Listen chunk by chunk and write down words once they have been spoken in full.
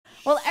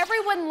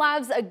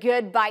loves a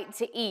good bite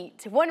to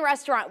eat. One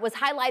restaurant was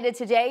highlighted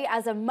today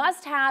as a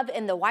must-have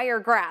in the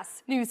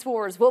Wiregrass. News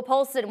 4's Will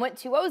Polston went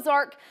to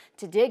Ozark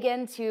to dig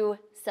into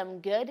some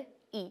good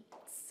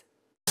eats.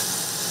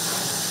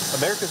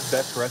 America's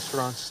Best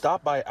Restaurants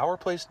stopped by Our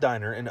Place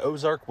Diner in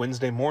Ozark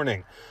Wednesday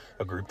morning.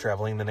 A group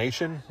traveling the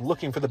nation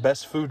looking for the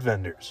best food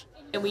vendors.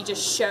 And we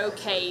just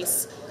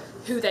showcase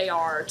who they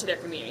are to their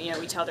community. You know,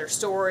 we tell their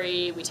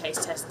story, we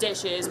taste test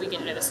dishes, we get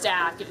to know the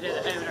staff, get to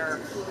know the owner,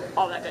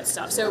 all that good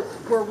stuff. So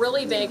we're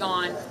really big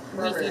on,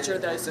 we feature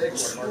those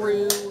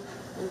true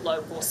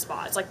local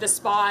spots. Like the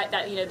spot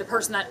that, you know, the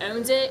person that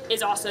owns it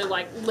is also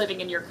like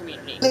living in your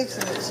community.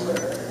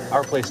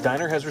 Our Place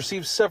Diner has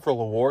received several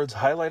awards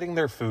highlighting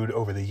their food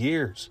over the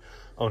years.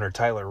 Owner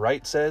Tyler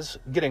Wright says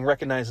getting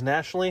recognized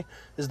nationally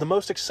is the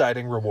most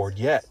exciting reward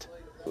yet.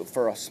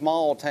 For a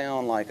small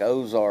town like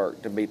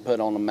Ozark to be put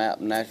on the map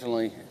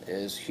nationally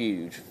is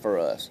huge for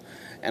us.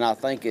 And I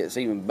think it's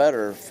even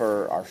better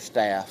for our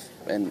staff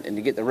and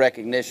to get the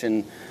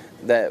recognition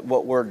that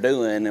what we're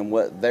doing and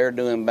what they're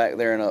doing back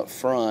there and up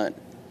front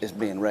is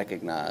being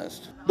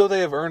recognized. Though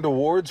they have earned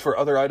awards for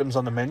other items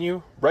on the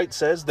menu, Wright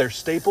says their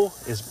staple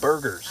is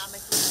burgers.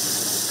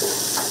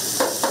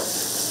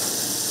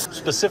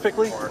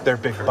 Specifically, their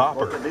Big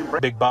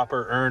Bopper. Big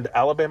Bopper earned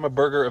Alabama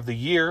Burger of the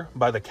Year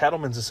by the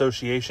Cattlemen's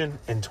Association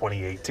in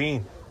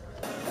 2018.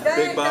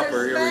 Big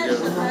Bopper, here we go.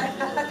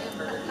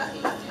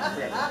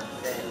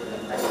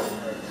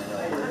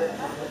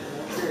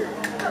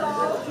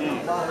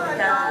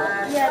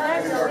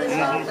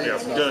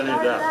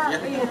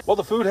 While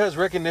the food has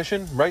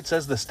recognition, Wright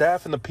says the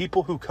staff and the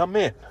people who come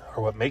in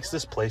are what makes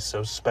this place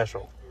so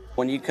special.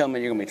 When you come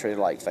in, you're going to be treated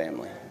like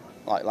family,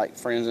 like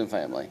friends and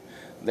family.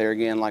 There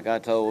again, like I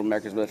told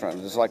America's Best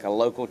Restaurant, it's like a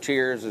local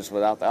Cheers, just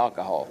without the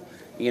alcohol.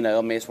 You know,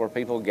 I mean, it's where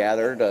people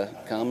gather to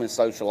come and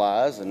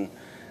socialize and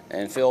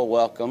feel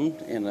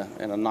welcomed in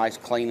a nice,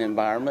 clean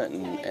environment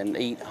and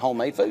eat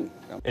homemade food.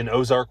 In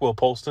Ozark, Will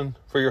Polston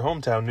for your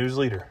hometown news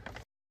leader.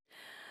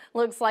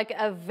 Looks like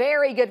a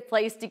very good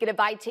place to get a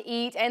bite to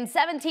eat, and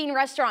 17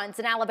 restaurants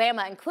in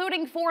Alabama,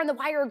 including 4 in the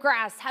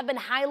Wiregrass, have been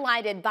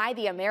highlighted by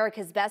the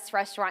America's Best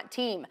Restaurant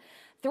team.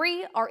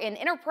 3 are in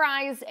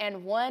Enterprise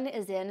and 1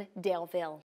 is in Daleville.